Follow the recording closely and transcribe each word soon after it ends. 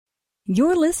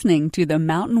You're listening to the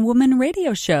Mountain Woman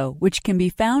Radio Show, which can be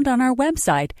found on our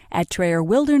website at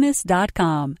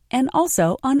TrayerWilderness.com and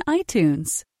also on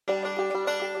iTunes.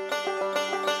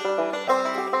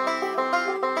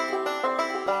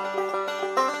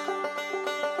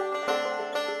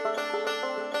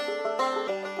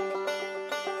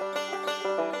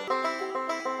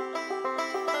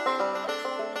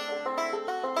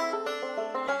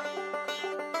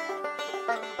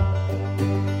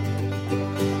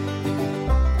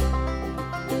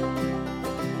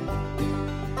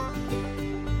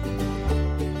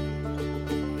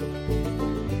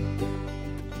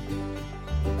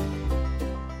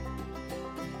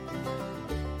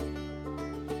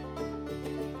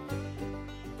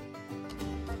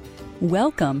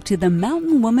 Welcome to the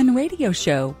Mountain Woman Radio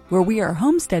Show, where we are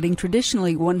homesteading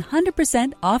traditionally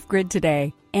 100% off-grid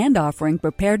today and offering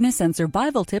preparedness and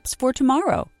survival tips for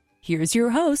tomorrow. Here's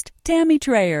your host, Tammy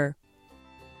Trayer.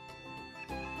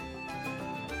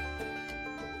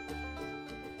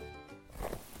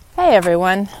 Hey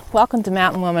everyone, welcome to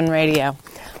Mountain Woman Radio.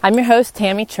 I'm your host,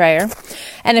 Tammy Trayer,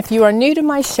 and if you are new to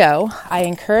my show, I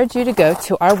encourage you to go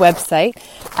to our website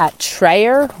at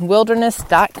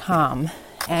TrayerWilderness.com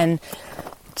and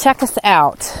check us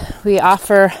out. We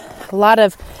offer a lot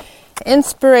of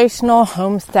inspirational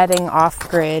homesteading,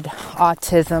 off-grid,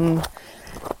 autism,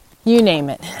 you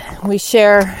name it. We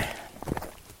share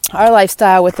our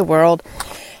lifestyle with the world,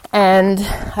 and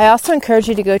I also encourage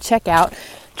you to go check out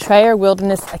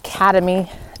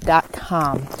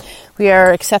TrayerWildernessAcademy.com. We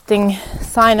are accepting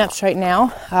sign-ups right now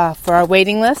for our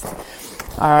waiting list.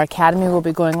 Our academy will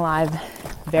be going live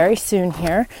very soon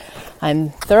here. I'm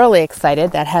thoroughly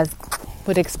excited. That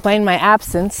would explain my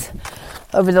absence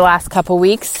over the last couple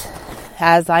weeks,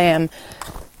 as I am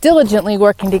diligently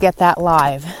working to get that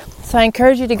live. So I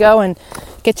encourage you to go and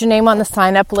get your name on the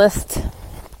sign-up list.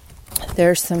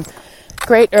 There's some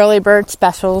great early bird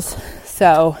specials,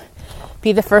 so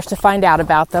be the first to find out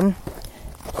about them.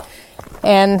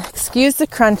 And excuse the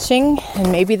crunching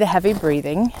and maybe the heavy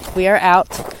breathing. We are out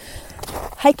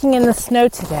hiking in the snow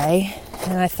today,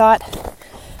 and I thought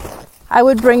I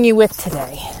would bring you with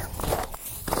today.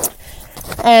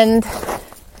 And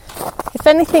if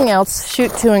anything else,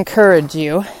 shoot to encourage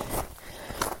you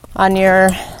on your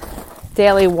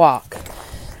daily walk.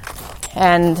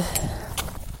 And,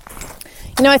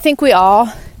 I think we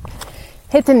all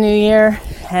hit the new year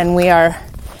and we are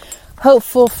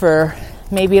hopeful for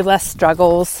maybe less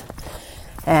struggles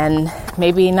and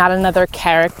maybe not another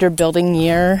character building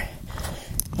year.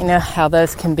 You know how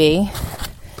those can be.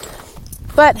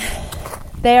 But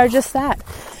they are just that.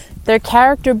 They're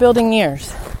character building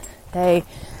years. They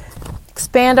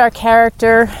expand our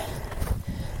character,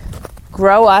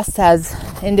 grow us as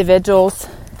individuals,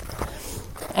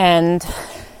 and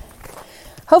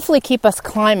hopefully keep us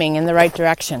climbing in the right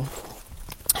direction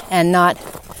and not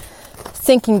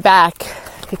sinking back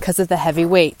because of the heavy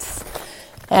weights.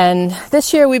 And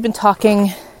this year we've been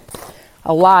talking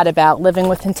a lot about living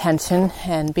with intention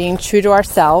and being true to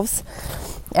ourselves.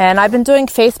 And I've been doing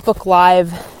Facebook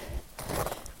Live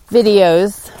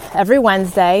videos every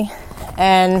Wednesday,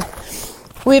 and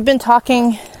we've been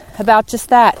talking about just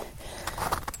that.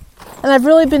 And I've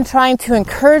really been trying to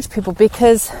encourage people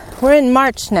because we're in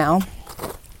March now,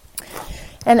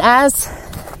 and as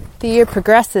the year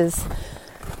progresses,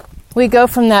 we go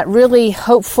from that really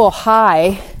hopeful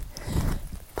high,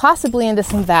 possibly into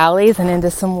some valleys and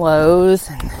into some lows,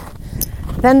 and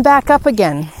then back up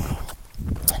again.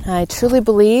 I truly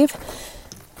believe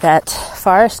that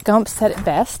Forrest Gump said it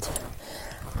best.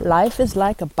 Life is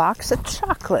like a box of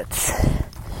chocolates.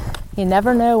 You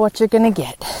never know what you're going to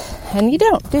get. And you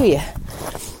don't, do you?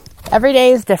 Every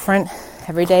day is different.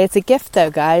 Every day is a gift,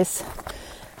 though, guys.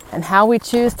 And how we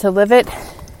choose to live it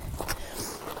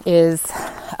is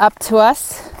up to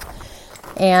us.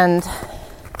 And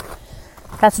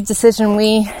that's a decision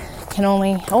we can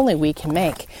only we can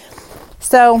make.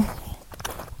 So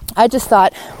I just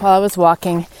thought while I was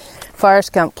walking,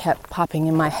 Forrest Gump kept popping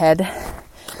in my head.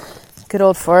 Good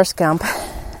old Forrest Gump.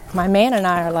 My man and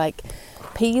I are like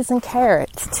peas and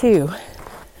carrots too.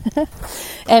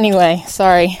 Anyway,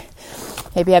 sorry.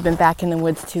 Maybe I've been back in the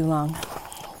woods too long.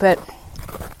 But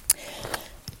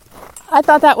I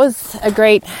thought that was a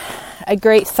great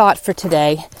thought for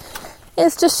today.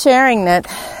 It's just sharing that,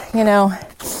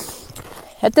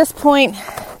 at this point,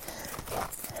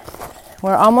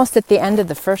 we're almost at the end of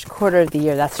the first quarter of the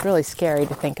year. That's really scary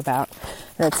to think about.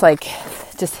 And it's like,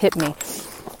 just hit me.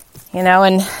 And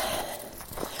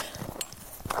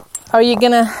are you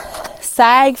going to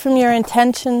sag from your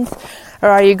intentions, or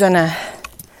are you going to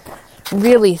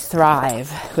really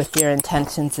thrive with your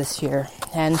intentions this year?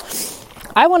 And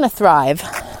I want to thrive.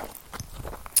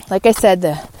 Like I said,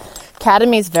 the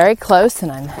academy is very close and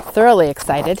I'm thoroughly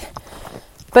excited.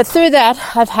 But through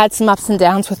that, I've had some ups and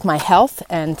downs with my health,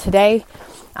 and today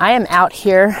I am out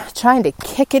here trying to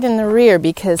kick it in the rear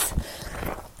because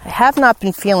I have not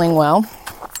been feeling well,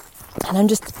 and I'm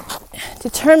just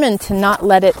determined to not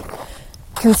let it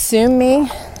consume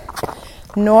me,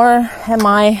 nor am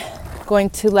I going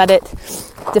to let it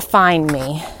define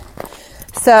me.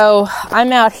 So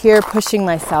I'm out here pushing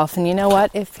myself, and you know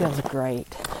what? It feels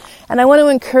great. And I want to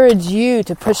encourage you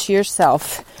to push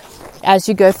yourself as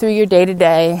you go through your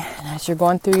day-to-day, and as you're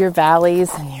going through your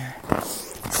valleys and your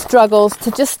struggles, to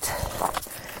just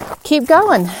keep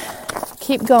going.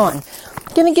 Keep going.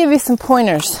 I'm going to give you some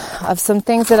pointers of some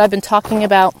things that I've been talking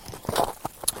about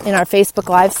in our Facebook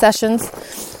Live sessions.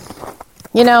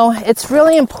 You know, it's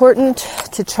really important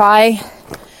to try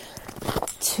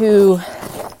to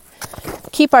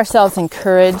keep ourselves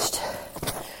encouraged,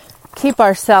 keep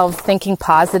ourselves thinking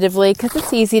positively, because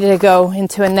it's easy to go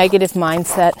into a negative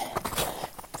mindset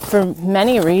for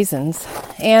many reasons.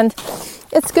 And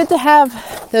it's good to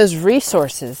have those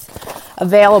resources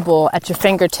available at your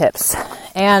fingertips.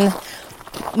 And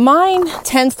mine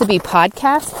tends to be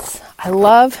podcasts. I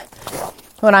love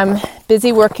when I'm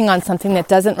busy working on something that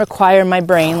doesn't require my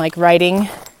brain, like writing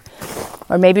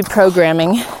or maybe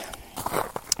programming.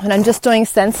 When I'm just doing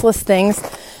senseless things,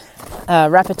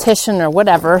 repetition or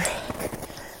whatever,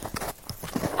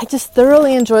 I just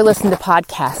thoroughly enjoy listening to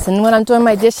podcasts. And when I'm doing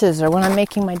my dishes or when I'm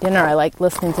making my dinner, I like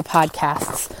listening to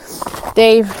podcasts.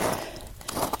 They,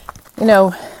 you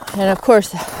know, and of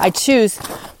course I choose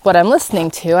what I'm listening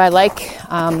to. I like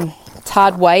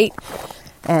Todd White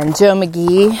and Joe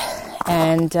McGee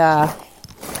and the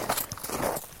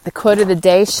Quote of the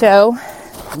Day show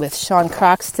with Sean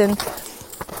Croxton.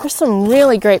 There's some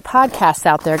really great podcasts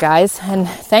out there, guys. And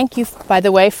thank you, by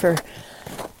the way, for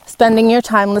spending your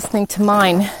time listening to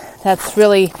mine. That's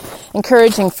really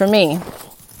encouraging for me.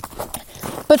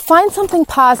 But find something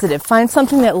positive. Find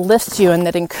something that lifts you and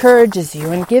that encourages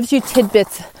you and gives you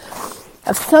tidbits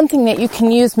of something that you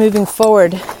can use moving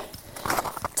forward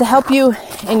to help you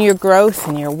in your growth,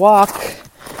 in your walk,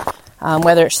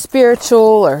 whether it's spiritual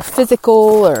or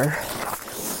physical or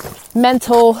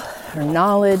mental or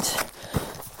knowledge.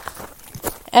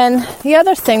 And the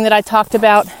other thing that I talked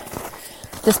about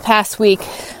this past week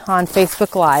on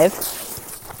Facebook Live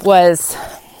was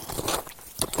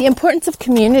the importance of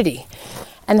community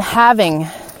and having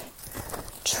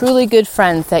truly good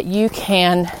friends that you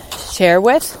can share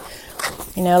with,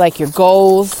 you know, like your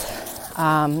goals,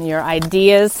 your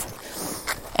ideas.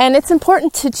 And it's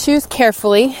important to choose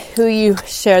carefully who you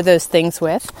share those things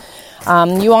with.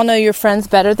 You all know your friends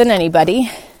better than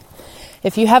anybody.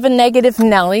 If you have a negative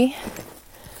Nelly,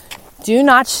 do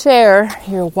not share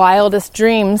your wildest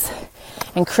dreams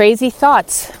and crazy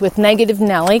thoughts with negative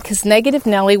Nelly, because negative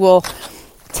Nelly will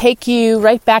take you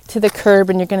right back to the curb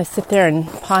and you're going to sit there and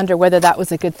ponder whether that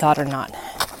was a good thought or not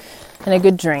and a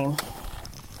good dream.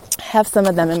 I have some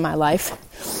of them in my life.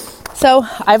 So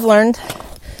I've learned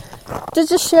to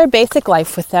just share basic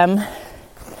life with them,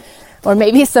 or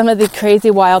maybe some of the crazy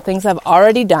wild things I've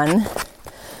already done,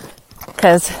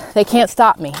 because they can't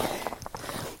stop me.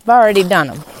 I've already done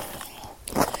them.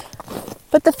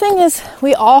 But the thing is,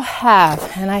 we all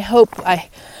have, and I hope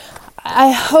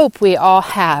we all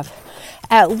have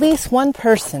at least one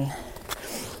person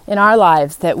in our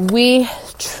lives that we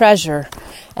treasure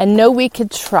and know we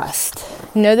could trust,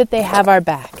 know that they have our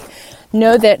back,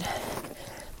 know that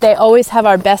they always have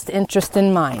our best interest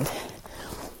in mind.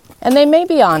 And they may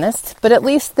be honest, but at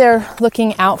least they're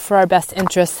looking out for our best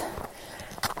interests,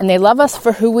 and they love us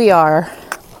for who we are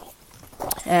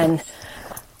and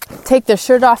take their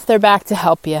shirt off their back to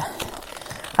help you.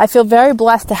 I feel very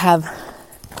blessed to have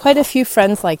quite a few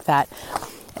friends like that.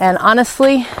 And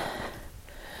honestly,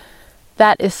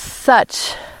 that is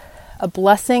such a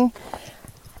blessing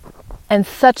and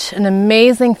such an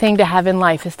amazing thing to have in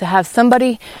life, is to have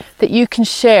somebody that you can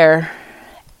share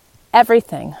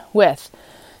everything with.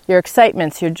 Your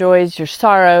excitements, your joys, your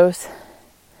sorrows.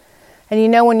 And you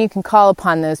know when you can call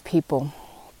upon those people.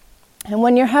 And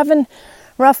when you're having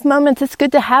rough moments, it's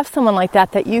good to have someone like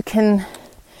that that you can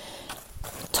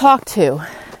talk to.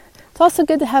 It's also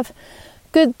good to have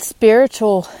good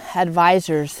spiritual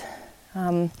advisors,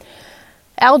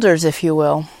 elders, if you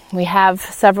will. We have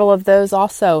several of those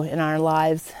also in our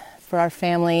lives for our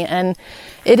family, and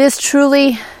it is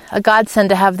truly a godsend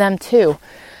to have them too.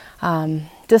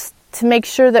 Just to make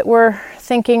sure that we're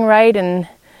thinking right and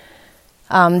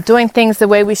doing things the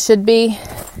way we should be,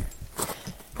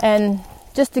 and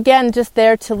just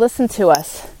there to listen to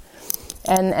us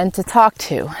and to talk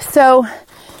to. So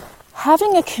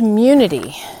having a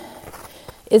community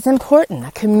is important,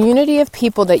 a community of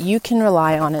people that you can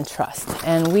rely on and trust.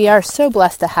 And we are so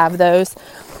blessed to have those.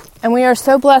 And we are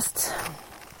so blessed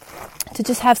to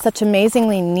just have such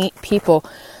amazingly neat people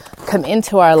come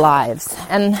into our lives.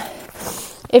 And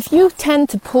if you tend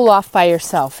to pull off by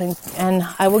yourself, and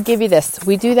I will give you this,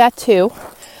 we do that too.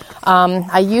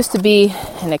 I used to be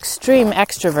an extreme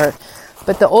extrovert,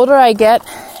 but the older I get,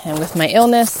 and with my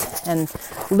illness and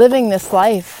living this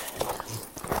life,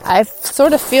 I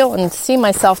sort of feel and see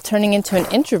myself turning into an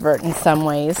introvert in some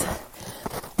ways,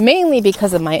 mainly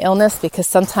because of my illness, because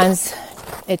sometimes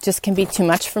it just can be too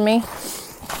much for me.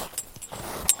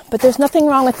 But there's nothing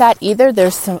wrong with that either.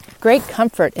 There's some great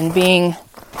comfort in being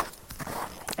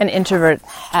an introvert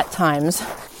at times.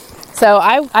 So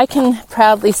I can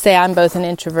proudly say I'm both an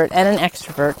introvert and an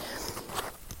extrovert.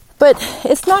 But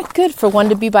it's not good for one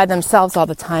to be by themselves all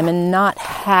the time and not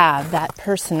have that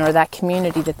person or that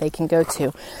community that they can go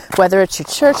to. Whether it's your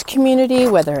church community,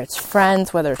 whether it's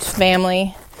friends, whether it's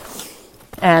family.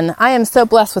 And I am so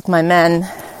blessed with my men,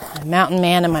 my mountain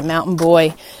man and my mountain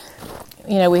boy.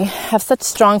 You know, we have such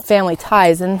strong family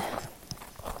ties, and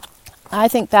I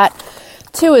think that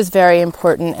too is very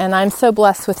important, and I'm so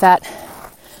blessed with that.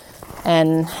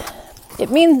 And it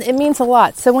means a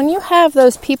lot. So when you have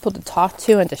those people to talk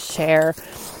to and to share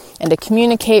and to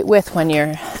communicate with when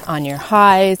you're on your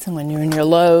highs and when you're in your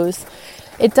lows,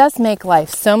 it does make life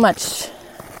so much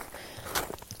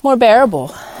more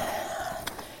bearable.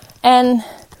 And,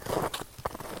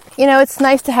 you know, it's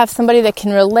nice to have somebody that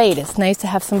can relate. It's nice to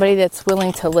have somebody that's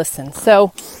willing to listen.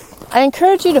 So I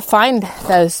encourage you to find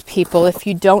those people if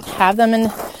you don't have them.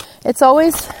 And it's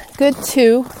always good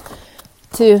to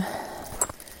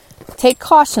take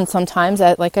caution sometimes,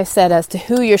 like I said, as to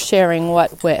who you're sharing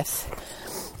what with.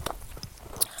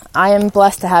 I am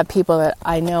blessed to have people that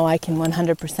I know I can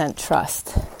 100%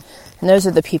 trust. And those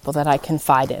are the people that I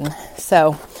confide in.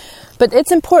 So, but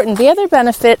it's important. The other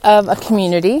benefit of a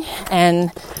community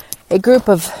and a group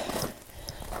of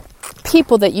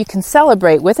people that you can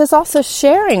celebrate with is also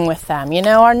sharing with them. You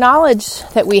know, our knowledge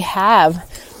that we have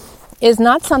is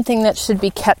not something that should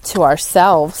be kept to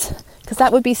ourselves, because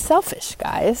that would be selfish,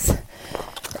 guys.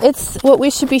 It's what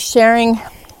we should be sharing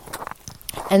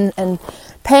and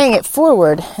paying it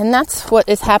forward. And that's what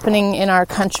is happening in our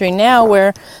country now,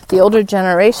 where the older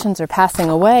generations are passing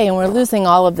away and we're losing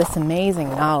all of this amazing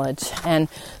knowledge. And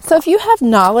so if you have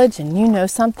knowledge and you know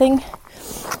something,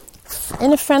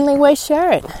 in a friendly way,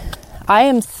 share it. I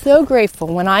am so grateful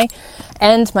when I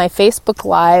end my Facebook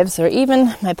Lives or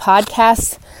even my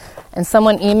podcasts and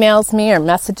someone emails me or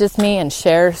messages me and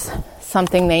shares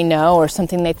something they know or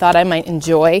something they thought I might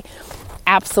enjoy.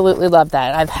 Absolutely love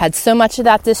that. I've had so much of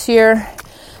that this year.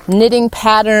 Knitting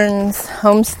patterns,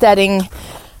 homesteading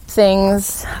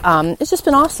things. It's just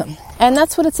been awesome. And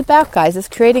that's what it's about, guys, is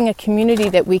creating a community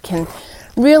that we can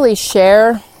really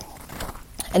share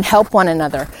and help one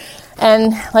another.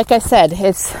 And like I said,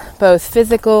 it's both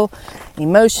physical,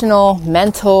 emotional,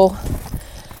 mental,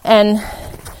 and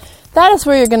that is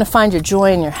where you're going to find your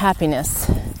joy and your happiness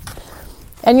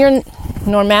and your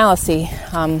normalcy.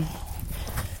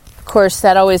 Of course,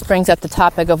 that always brings up the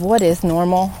topic of what is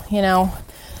normal, you know.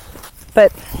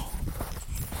 But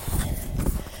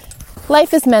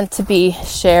life is meant to be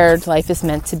shared. Life is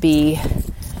meant to be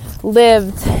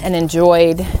lived and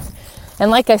enjoyed. And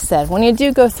like I said, when you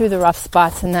do go through the rough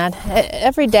spots and that,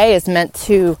 every day is meant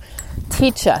to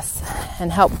teach us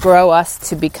and help grow us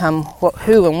to become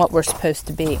who and what we're supposed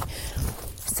to be.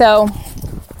 So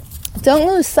don't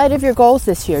lose sight of your goals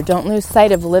this year. Don't lose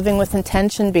sight of living with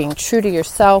intention, being true to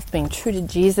yourself, being true to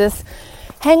Jesus.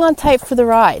 Hang on tight for the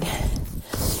ride.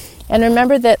 And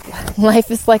remember that life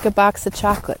is like a box of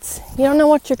chocolates. You don't know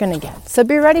what you're going to get. So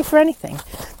be ready for anything.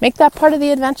 Make that part of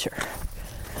the adventure.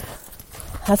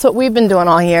 That's what we've been doing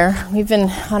all year. We've been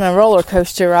on a roller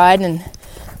coaster ride and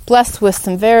blessed with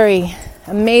some very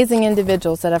amazing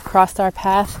individuals that have crossed our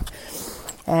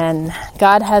path. And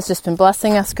God has just been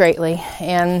blessing us greatly.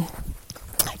 And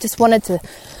I just wanted to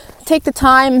take the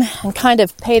time and kind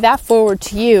of pay that forward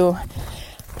to you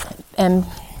and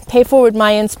pay forward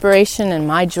my inspiration and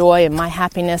my joy and my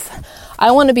happiness.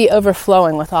 I want to be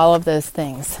overflowing with all of those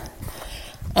things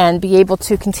and be able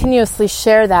to continuously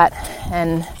share that.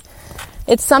 And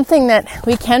it's something that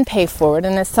we can pay forward,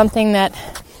 and it's something that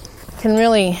can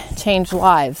really change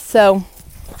lives. So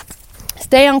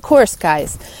stay on course,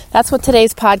 guys. That's what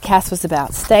today's podcast was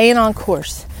about. Staying on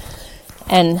course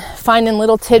and finding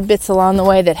little tidbits along the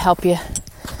way that help you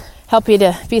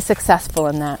to be successful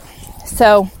in that.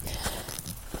 So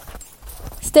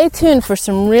stay tuned for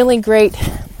some really great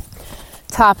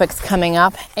topics coming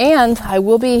up, and I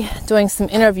will be doing some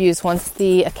interviews once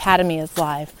the Academy is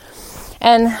live.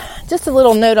 And just a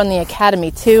little note on the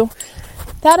Academy too,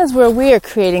 that is where we are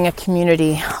creating a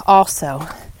community also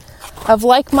of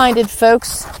like-minded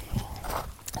folks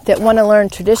that want to learn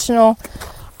traditional,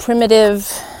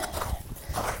 primitive,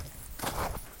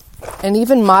 and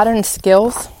even modern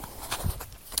skills,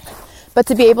 but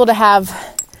to be able to have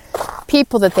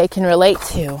people that they can relate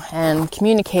to and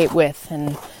communicate with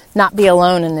and not be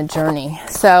alone in the journey.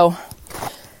 So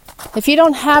if you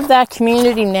don't have that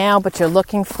community now, but you're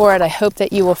looking for it, I hope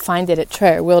that you will find it at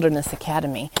Trayer Wilderness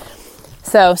Academy.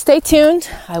 So stay tuned.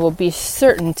 I will be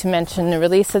certain to mention the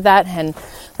release of that. And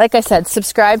like I said,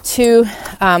 subscribe to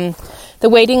the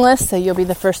waiting list so you'll be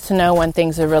the first to know when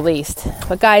things are released.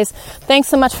 But guys, thanks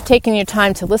so much for taking your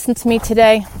time to listen to me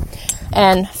today.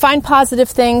 And find positive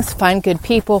things, find good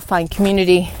people, find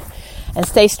community, and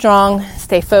stay strong,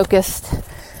 stay focused,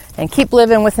 and keep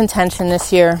living with intention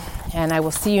this year. And I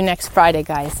will see you next Friday,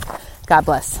 guys. God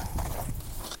bless.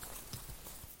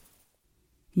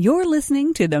 You're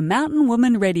listening to the Mountain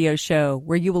Woman Radio Show,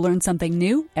 where you will learn something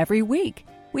new every week.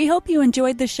 We hope you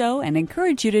enjoyed the show and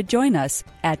encourage you to join us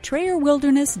at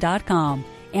TrayerWilderness.com.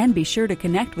 And be sure to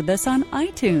connect with us on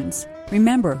iTunes.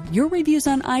 Remember, your reviews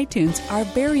on iTunes are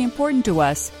very important to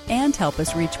us and help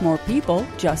us reach more people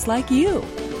just like you.